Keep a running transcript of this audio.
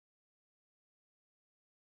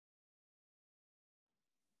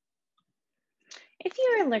If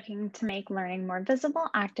you are looking to make learning more visible,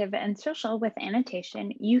 active, and social with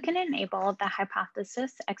annotation, you can enable the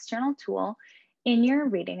Hypothesis external tool in your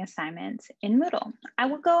reading assignments in Moodle. I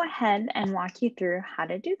will go ahead and walk you through how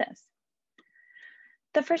to do this.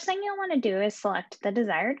 The first thing you'll want to do is select the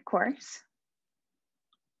desired course.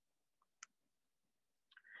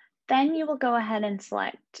 Then you will go ahead and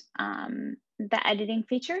select the editing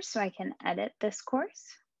feature so I can edit this course.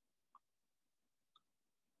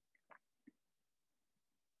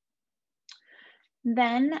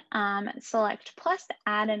 Then select plus,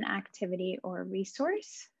 add an activity or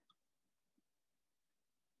resource.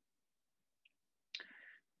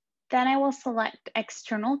 Then I will select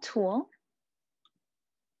external tool.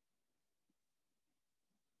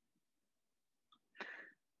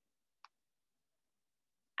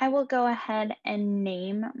 I will go ahead and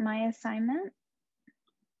name my assignment.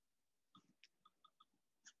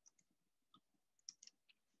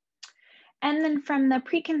 And then from the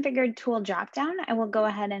pre-configured tool dropdown, I will go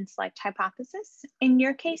ahead and select hypothesis. In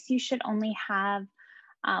your case, you should only have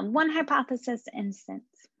one hypothesis instance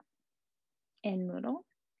in Moodle.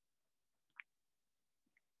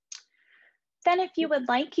 Then if you would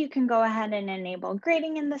like, you can go ahead and enable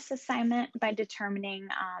grading in this assignment by determining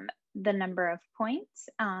the number of points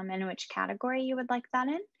and which category you would like that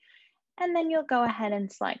in. And then you'll go ahead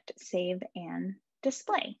and select save and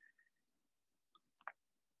display.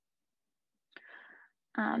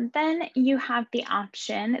 Then you have the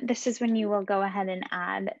option, this is when you will go ahead and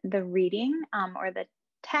add the reading or the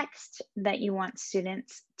text that you want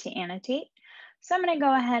students to annotate. So I'm going to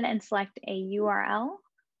go ahead and select a URL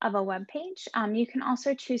of a web page. You can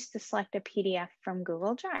also choose to select a PDF from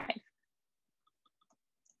Google Drive.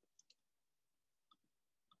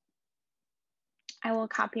 I will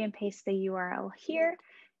copy and paste the URL here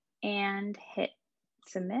and hit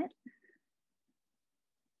submit.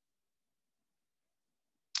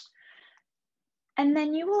 And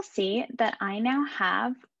then you will see that I now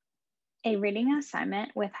have a reading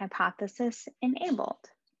assignment with hypothesis enabled.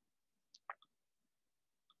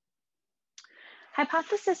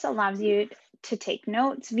 Hypothesis allows you to take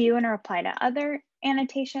notes, view and reply to other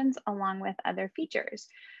annotations along with other features.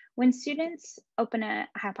 When students open a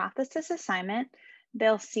hypothesis assignment,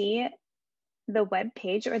 they'll see the web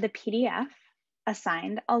page or the PDF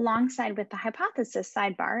assigned alongside with the hypothesis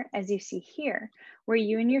sidebar, as you see here, where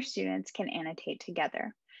you and your students can annotate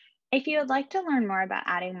together. If you would like to learn more about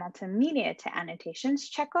adding multimedia to annotations,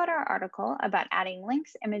 check out our article about adding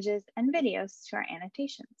links, images, and videos to our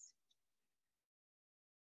annotations.